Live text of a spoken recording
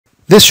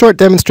This short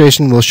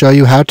demonstration will show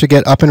you how to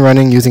get up and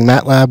running using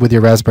MATLAB with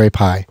your Raspberry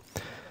Pi.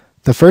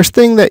 The first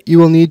thing that you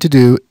will need to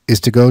do is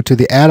to go to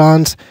the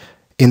add-ons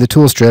in the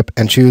tool strip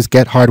and choose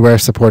Get Hardware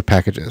Support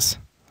Packages.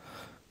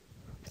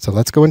 So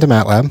let's go into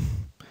MATLAB,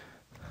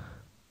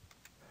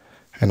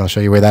 and I'll show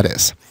you where that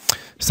is.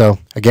 So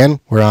again,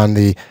 we're on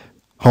the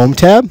Home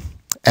tab,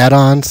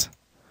 Add-ons,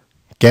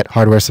 Get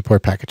Hardware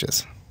Support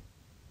Packages.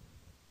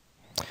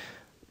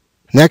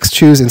 Next,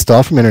 choose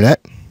Install from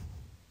Internet.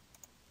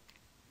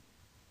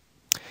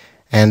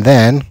 And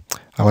then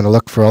I want to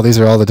look for these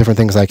are all the different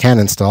things I can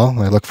install.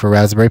 I look for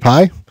Raspberry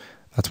Pi.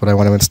 That's what I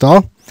want to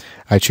install.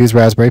 I choose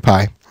Raspberry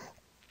Pi.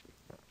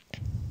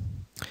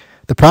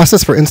 The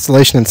process for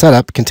installation and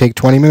setup can take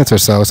 20 minutes or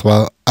so,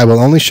 so I will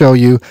only show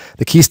you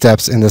the key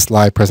steps in this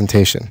live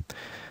presentation.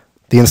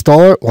 The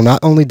installer will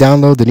not only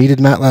download the needed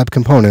MATLAB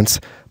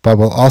components, but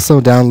will also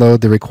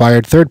download the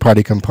required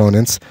third-party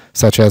components,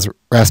 such as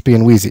Raspy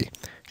and Wheezy.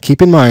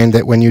 Keep in mind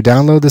that when you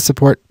download the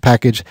support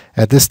package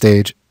at this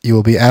stage, you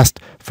will be asked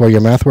for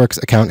your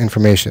MathWorks account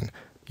information,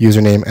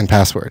 username and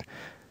password.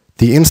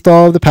 The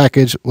install of the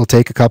package will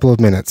take a couple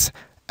of minutes.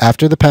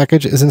 After the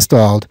package is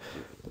installed,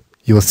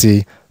 you will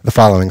see the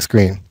following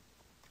screen.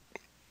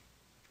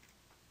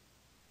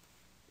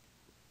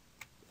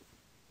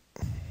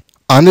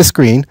 On this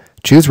screen,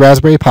 choose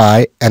Raspberry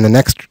Pi, and the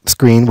next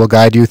screen will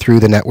guide you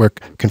through the network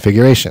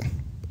configuration.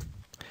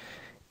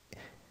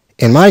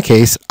 In my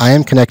case, I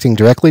am connecting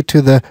directly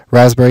to the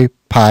Raspberry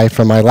Pi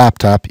from my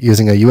laptop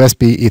using a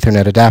USB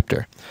Ethernet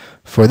adapter.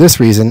 For this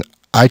reason,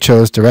 I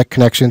chose direct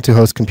connection to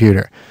host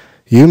computer.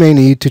 You may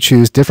need to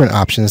choose different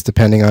options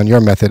depending on your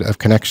method of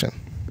connection.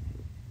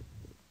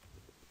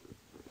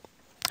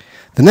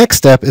 The next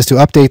step is to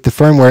update the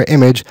firmware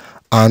image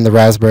on the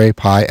Raspberry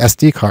Pi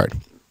SD card.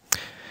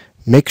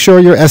 Make sure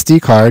your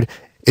SD card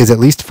is at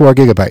least 4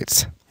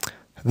 gigabytes.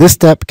 This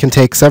step can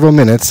take several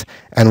minutes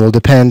and will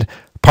depend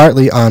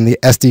partly on the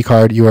SD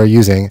card you are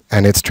using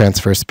and its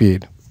transfer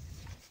speed.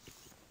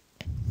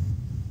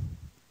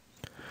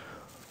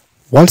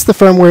 Once the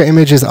firmware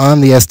image is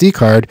on the SD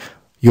card,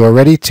 you are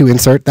ready to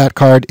insert that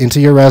card into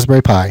your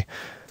Raspberry Pi.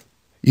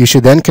 You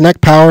should then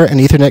connect power and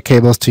Ethernet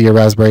cables to your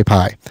Raspberry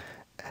Pi.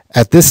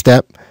 At this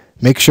step,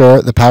 make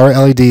sure the power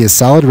LED is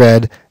solid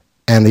red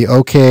and the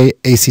OK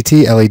ACT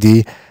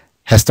LED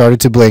has started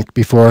to blink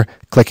before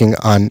clicking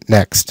on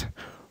Next.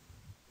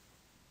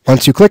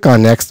 Once you click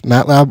on Next,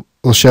 MATLAB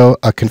will show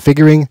a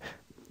Configuring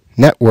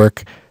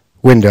Network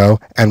window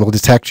and will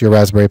detect your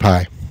Raspberry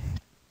Pi.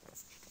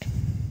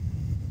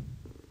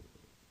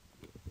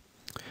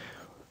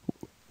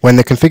 When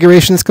the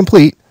configuration is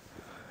complete,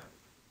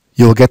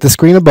 you will get the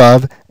screen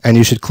above and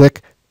you should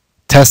click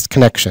Test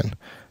Connection.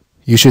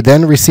 You should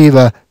then receive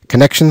a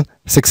Connection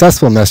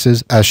Successful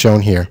message as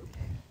shown here.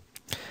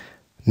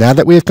 Now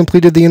that we have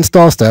completed the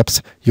install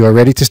steps, you are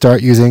ready to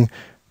start using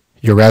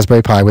your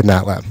Raspberry Pi with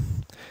MATLAB.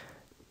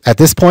 At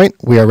this point,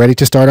 we are ready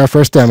to start our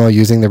first demo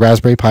using the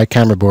Raspberry Pi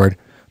camera board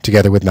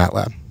together with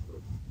MATLAB.